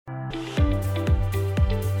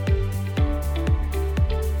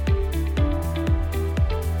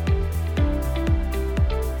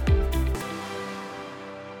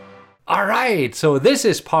All right, so this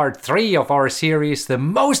is part 3 of our series, The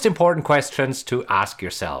Most Important Questions to Ask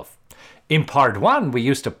Yourself. In part 1, we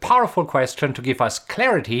used a powerful question to give us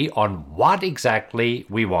clarity on what exactly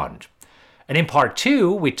we want. And in part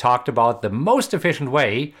 2, we talked about the most efficient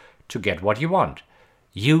way to get what you want.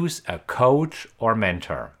 Use a coach or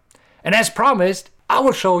mentor. And as promised, I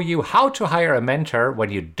will show you how to hire a mentor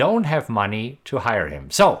when you don't have money to hire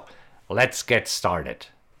him. So, let's get started.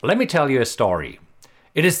 Let me tell you a story.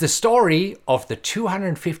 It is the story of the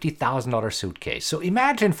 $250,000 suitcase. So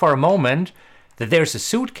imagine for a moment that there's a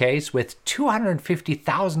suitcase with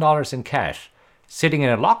 $250,000 in cash sitting in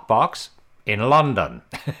a lockbox in London.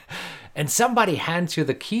 And somebody hands you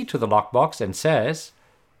the key to the lockbox and says,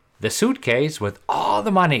 the suitcase with all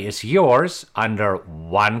the money is yours under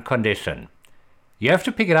one condition. You have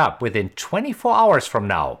to pick it up within 24 hours from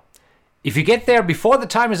now. If you get there before the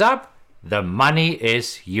time is up, the money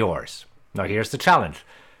is yours. Now here's the challenge.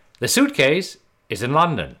 The suitcase is in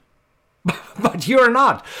London, but you're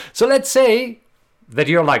not. So let's say that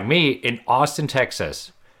you're like me in Austin,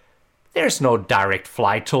 Texas. There's no direct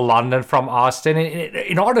flight to London from Austin.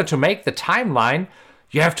 In order to make the timeline,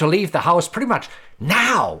 you have to leave the house pretty much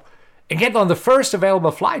now and get on the first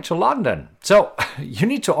available flight to London. So you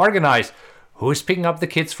need to organize who's picking up the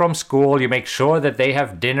kids from school. You make sure that they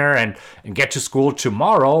have dinner and get to school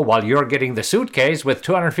tomorrow while you're getting the suitcase with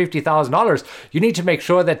 $250,000. You need to make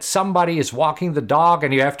sure that somebody is walking the dog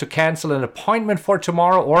and you have to cancel an appointment for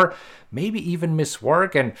tomorrow or maybe even miss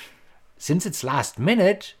work. And since it's last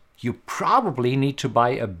minute, you probably need to buy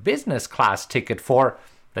a business class ticket for,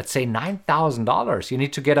 let's say, $9,000. You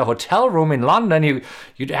need to get a hotel room in London.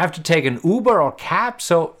 You'd have to take an Uber or cab.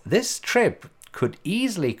 So this trip could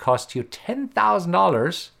easily cost you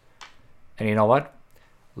 $10,000. And you know what?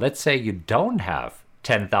 Let's say you don't have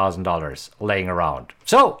 $10,000 laying around.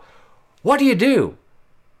 So what do you do?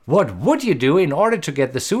 What would you do in order to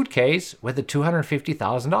get the suitcase with the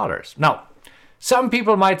 $250,000? Now, some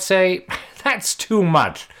people might say, that's too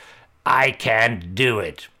much. I can't do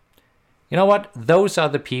it. You know what? Those are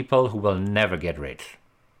the people who will never get rich.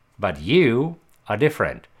 But you are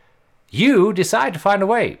different. You decide to find a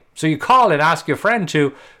way. So you call and ask your friend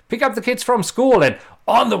to pick up the kids from school, and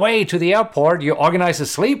on the way to the airport, you organize a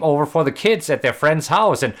sleepover for the kids at their friend's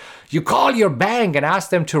house, and you call your bank and ask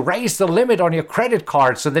them to raise the limit on your credit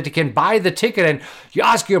card so that you can buy the ticket, and you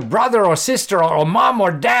ask your brother or sister or mom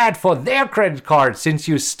or dad for their credit card since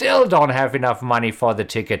you still don't have enough money for the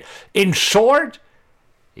ticket. In short,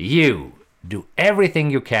 you do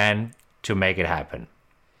everything you can to make it happen.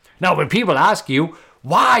 Now, when people ask you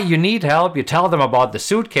why you need help, you tell them about the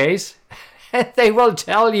suitcase, and they will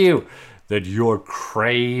tell you that you're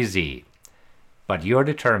crazy. But you're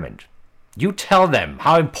determined. You tell them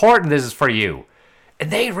how important this is for you, and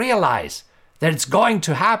they realize that it's going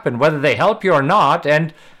to happen whether they help you or not,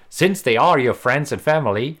 and since they are your friends and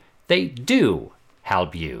family, they do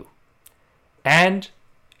help you. And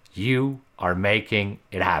you are making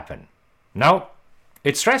it happen. No,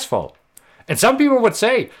 it's stressful. And some people would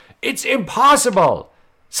say, it's impossible.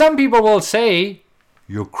 Some people will say,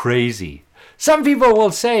 you're crazy. Some people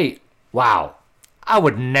will say, wow, I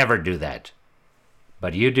would never do that.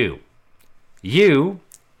 But you do. You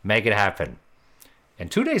make it happen. And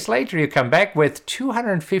 2 days later, you come back with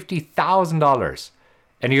 $250,000.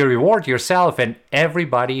 And you reward yourself and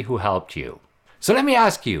everybody who helped you. So let me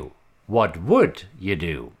ask you, what would you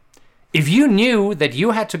do? If you knew that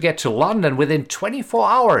you had to get to London within 24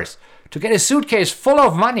 hours to get a suitcase full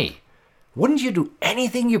of money, wouldn't you do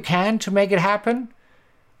anything you can to make it happen?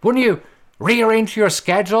 Wouldn't you rearrange your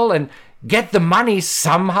schedule and get the money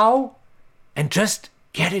somehow and just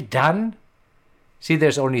get it done? See,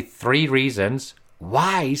 there's only 3 reasons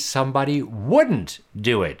why somebody wouldn't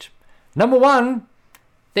do it. Number 1,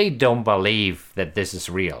 they don't believe that this is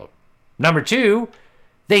real. Number 2,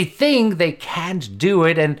 they think they can't do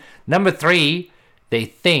it. And number 3, they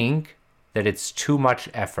think that it's too much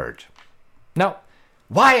effort. Now,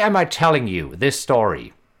 why am I telling you this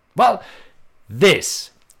story? Well, this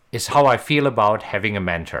is how I feel about having a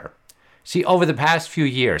mentor. See, over the past few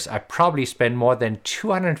years, I probably spent more than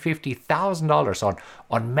 $250,000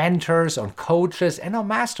 on mentors, on coaches, and on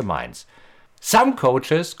masterminds. Some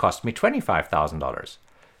coaches cost me $25,000.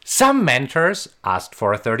 Some mentors asked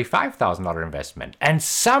for a $35,000 investment. And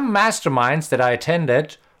some masterminds that I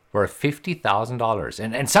attended were $50,000.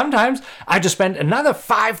 And sometimes I just spent another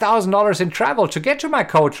 $5,000 in travel to get to my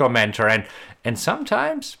coach or mentor. And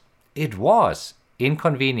sometimes it was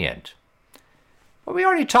inconvenient. But we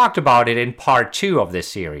already talked about it in part 2 of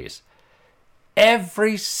this series.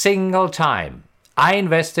 Every single time I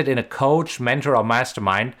invested in a coach, mentor, or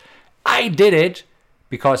mastermind, I did it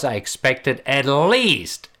because I expected at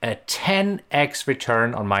least a 10x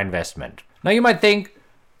return on my investment. Now you might think,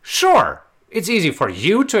 sure, it's easy for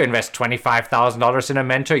you to invest $25,000 in a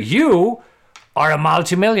mentor. You are a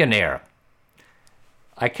multimillionaire.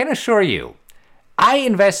 I can assure you, I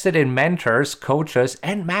invested in mentors, coaches,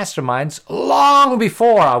 and masterminds long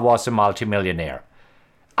before I was a multimillionaire.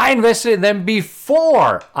 I invested in them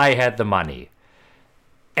before I had the money.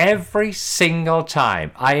 Every single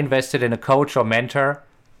time I invested in a coach or mentor,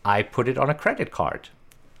 I put it on a credit card.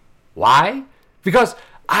 Why? Because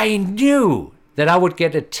I knew that I would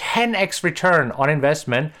get a 10x return on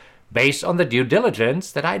investment based on the due diligence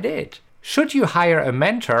that I did. Should you hire a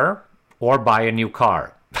mentor or buy a new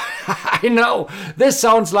car? I know, this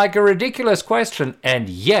sounds like a ridiculous question, and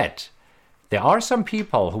yet there are some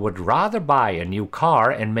people who would rather buy a new car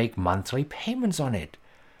and make monthly payments on it.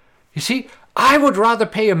 You see, I would rather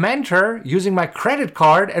pay a mentor using my credit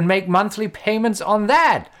card and make monthly payments on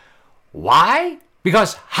that. Why?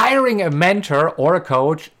 Because hiring a mentor or a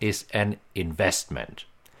coach is an investment.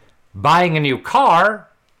 Buying a new car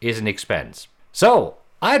is an expense. So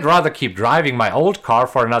I'd rather keep driving my old car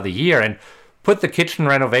for another year and put the kitchen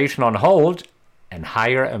renovation on hold and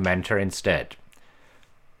hire a mentor instead.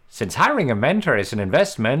 Since hiring a mentor is an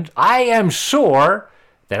investment, I am sure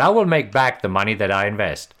that I will make back the money that I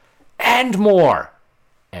invest and more.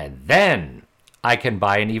 And then I can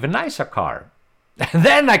buy an even nicer car. And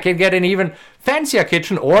then I can get an even fancier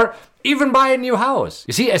kitchen or even buy a new house.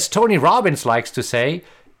 You see, as Tony Robbins likes to say,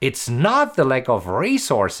 it's not the lack of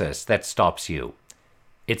resources that stops you.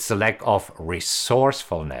 It's the lack of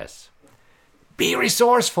resourcefulness. Be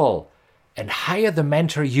resourceful and hire the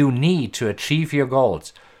mentor you need to achieve your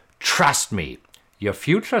goals. Trust me, your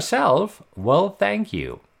future self will thank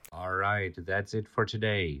you. All right, that's it for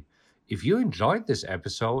today. If you enjoyed this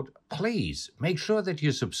episode, please make sure that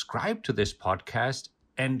you subscribe to this podcast.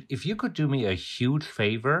 And if you could do me a huge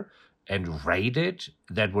favor and rate it,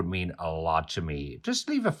 that would mean a lot to me. Just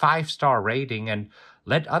leave a 5-star rating and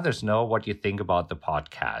let others know what you think about the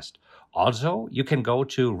podcast. Also, you can go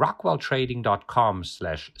to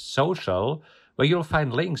rockwelltrading.com/social, where you'll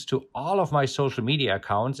find links to all of my social media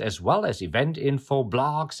accounts, as well as event info,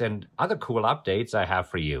 blogs, and other cool updates I have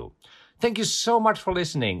for you. Thank you so much for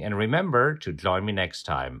listening, and remember to join me next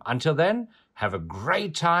time. Until then, have a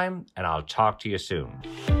great time, and I'll talk to you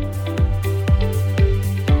soon.